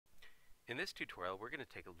In this tutorial, we're going to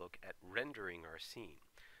take a look at rendering our scene.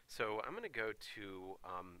 So I'm going to go to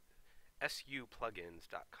SU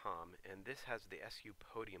and this has the SU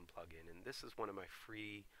Podium plugin, and this is one of my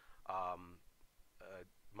free,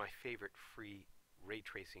 my favorite free ray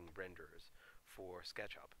tracing renderers for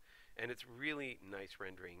SketchUp. And it's really nice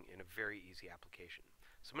rendering in a very easy application.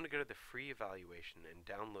 So I'm going to go to the free evaluation and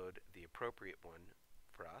download the appropriate one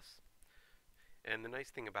for us. And the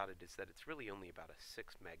nice thing about it is that it's really only about a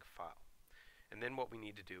 6 meg file. And then what we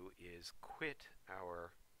need to do is quit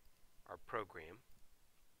our program.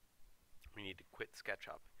 We need to quit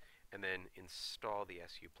SketchUp and then install the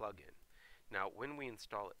SU plugin. Now when we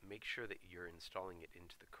install it, make sure that you're installing it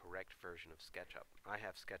into the correct version of SketchUp. I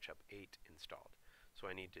have SketchUp8 installed, so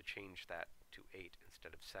I need to change that to 8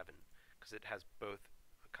 instead of 7 because it has both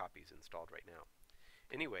copies installed right now.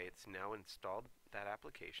 Anyway, it's now installed that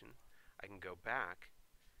application. I can go back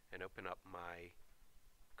and open up my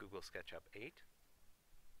Google SketchUp8,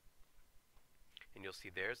 and you'll see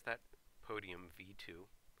there's that Podium V2.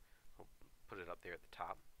 I'll put it up there at the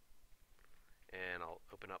top, and I'll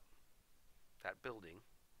open up that building.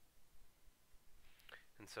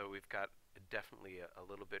 And so we've got definitely a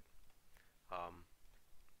little bit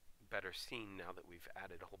better scene now that we've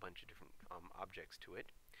added a whole bunch of different objects to it.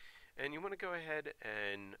 And you want to go ahead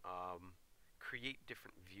and create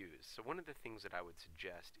different views. So one of the things that I would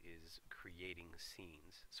suggest is creating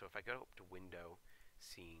scenes. So if I go up to Window,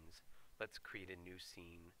 Scenes, let's create a new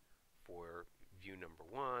scene for view number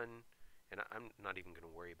 1, and I'm not even going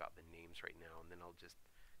to worry about the names right now, and then I'll just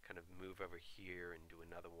kind of move over here and do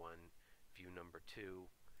another one, view number 2.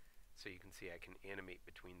 So you can see I can animate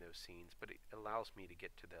between those scenes, but it allows me to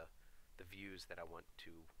get to the views that I want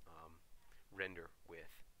to render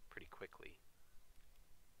with pretty quickly.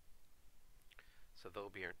 So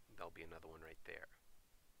there'll be another one right there.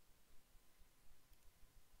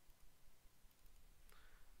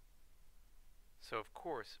 So of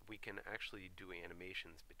course we can actually do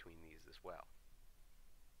animations between these as well.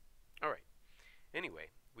 Alright,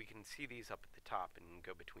 anyway, we can see these up at the top and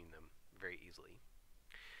go between them very easily.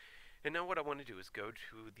 And now what I want to do is go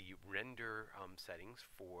to the render settings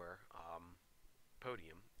for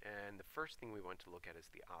Podium, and the first thing we want to look at is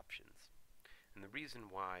the options. And the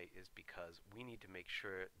reason why is because we need to make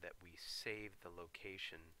sure that we save the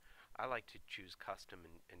location. I like to choose custom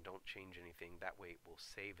and don't change anything. That way it will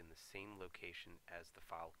save in the same location as the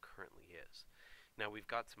file currently is. Now we've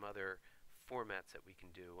got some other formats that we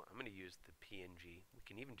can do. I'm going to use the PNG. We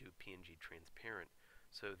can even do PNG transparent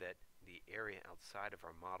so that the area outside of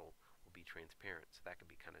our model will be transparent. So that could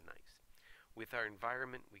be kind of nice. With our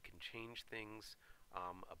environment, we can change things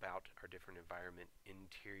about our different environment,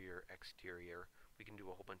 interior, exterior. We can do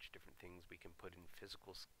a whole bunch of different things. We can put in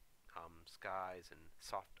physical skies and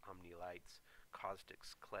soft omni lights,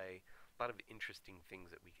 caustics, clay, a lot of interesting things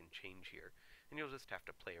that we can change here. And you'll just have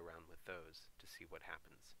to play around with those to see what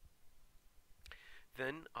happens.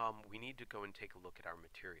 Then we need to go and take a look at our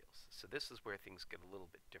materials. So this is where things get a little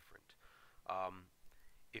bit different.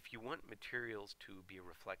 If you want materials to be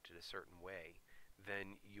reflected a certain way,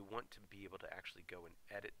 then you want to be able to actually go and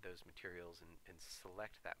edit those materials and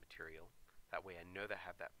select that material. That way I know that I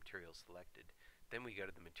have that material selected. Then we go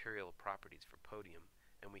to the material properties for Podium,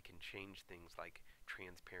 and we can change things like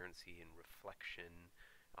transparency and reflection,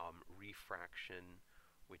 refraction,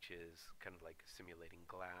 which is kind of like simulating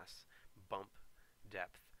glass, bump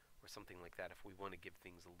depth, or something like that if we want to give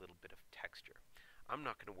things a little bit of texture. I'm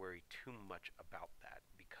not going to worry too much about that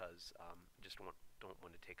because just don't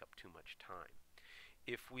want to take up too much time.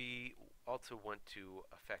 If we also want to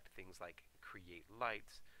affect things like create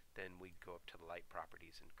lights, then we go up to the light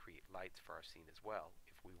properties and create lights for our scene as well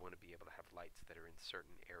if we want to be able to have lights that are in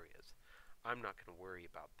certain areas. I'm not going to worry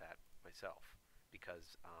about that myself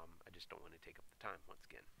because I just don't want to take up the time once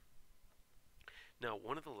again. Now,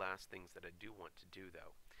 one of the last things that I do want to do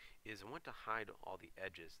though is I want to hide all the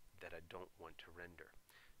edges that I don't want to render.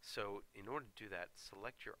 So in order to do that,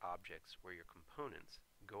 select your objects or your components,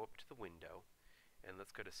 go up to the window, and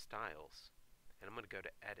let's go to Styles, and I'm going to go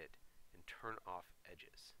to Edit and turn off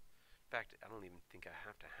edges. In fact, I don't even think I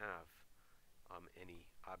have to have any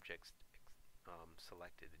objects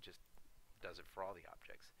selected. It just does it for all the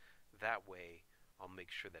objects. That way I'll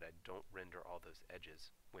make sure that I don't render all those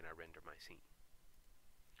edges when I render my scene.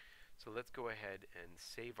 So let's go ahead and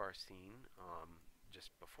save our scene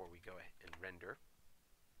just before we go ahead and render.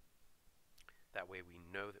 That way we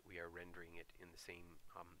know that we are rendering it in the same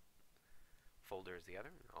folder as the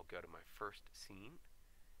other. I'll go to my first scene,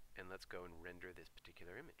 and let's go and render this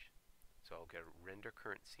particular image. So I'll go to Render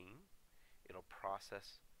Current Scene. It'll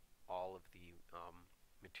process all of the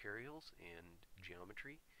materials and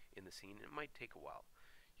geometry in the scene. It might take a while.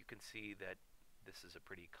 You can see that this is a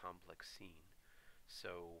pretty complex scene,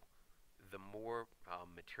 so the more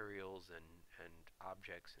materials and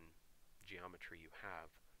objects and geometry you have,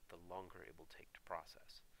 the longer it will take to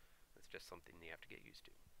process. That's just something you have to get used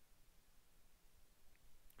to.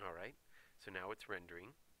 Alright, so now it's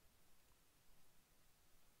rendering.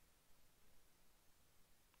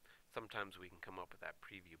 Sometimes we can come up with that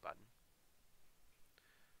preview button.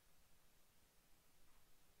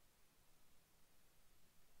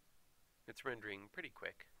 It's rendering pretty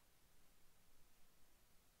quick.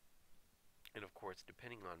 And of course,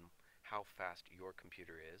 depending on how fast your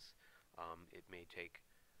computer is, it may take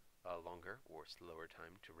a longer or slower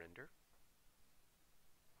time to render.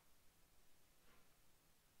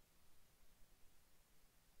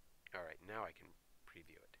 Alright, now I can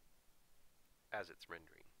preview it as it's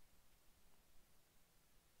rendering.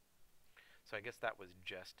 So I guess that was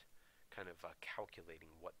just kind of calculating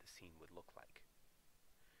what the scene would look like.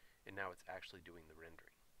 And now it's actually doing the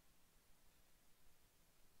rendering.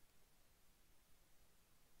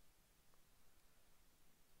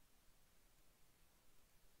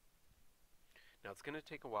 Now it's going to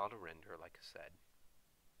take a while to render, like I said.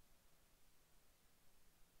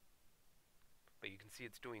 But you can see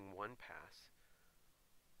it's doing one pass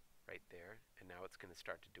right there, and now it's going to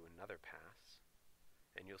start to do another pass.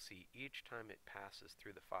 And you'll see each time it passes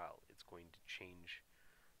through the file, it's going to change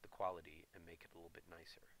the quality and make it a little bit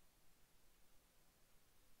nicer.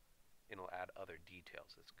 And it'll add other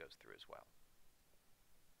details as it goes through as well.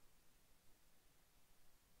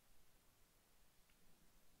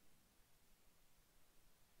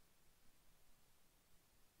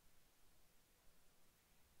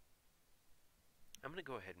 I'm going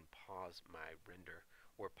to go ahead and pause my render,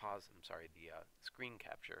 or pause, the screen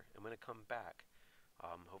capture. I'm going to come back.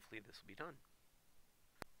 Hopefully this will be done.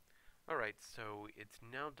 Alright, so it's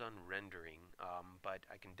now done rendering, but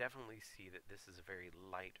I can definitely see that this is a very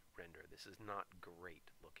light render. This is not great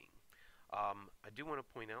looking. I do want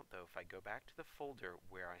to point out, though, if I go back to the folder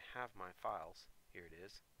where I have my files, here it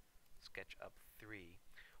is, SketchUp3,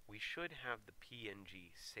 we should have the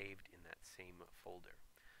PNG saved in that same folder.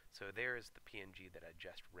 So there is the PNG that I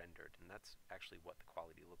just rendered, and that's actually what the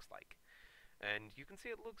quality looks like. And you can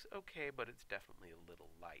see it looks okay, but it's definitely a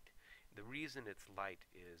little light. The reason it's light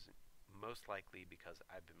is most likely because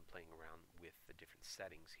I've been playing around with the different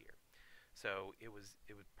settings here. So it was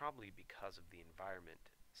probably because of the environment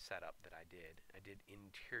setup that I did. I did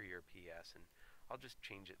interior PS, and I'll just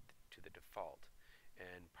change it to the default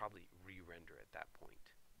and probably re-render at that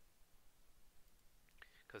point.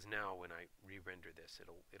 Because now when I re-render this,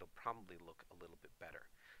 it'll probably look a little bit better.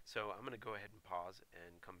 So I'm going to go ahead and pause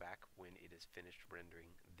and come back when it is finished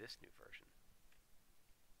rendering this new version.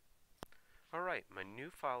 Alright, my new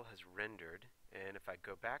file has rendered, and if I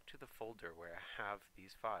go back to the folder where I have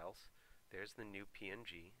these files, there's the new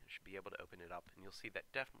PNG. I should be able to open it up, and you'll see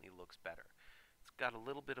that definitely looks better. It's got a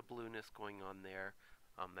little bit of blueness going on there.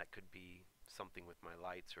 That could be something with my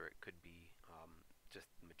lights, or it could be just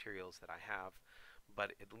the materials that I have.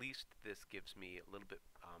 But at least this gives me a little bit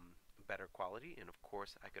better quality, and of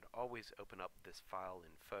course I could always open up this file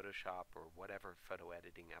in Photoshop or whatever photo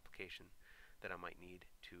editing application that I might need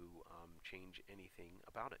to change anything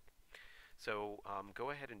about it. So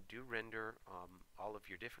go ahead and do render all of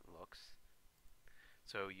your different looks.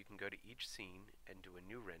 So you can go to each scene and do a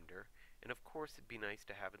new render, and of course it'd be nice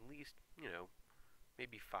to have at least,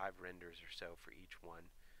 maybe 5 renders or so for each one,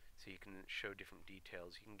 so you can show different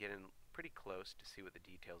details. You can get in pretty close to see what the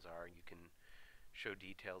details are. You can show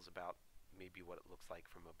details about maybe what it looks like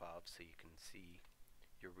from above, so you can see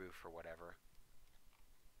your roof or whatever.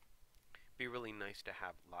 Be really nice to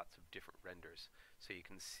have lots of different renders so you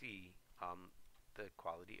can see the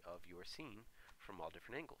quality of your scene from all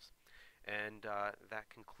different angles. And that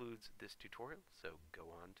concludes this tutorial, so go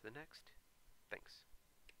on to the next. Thanks.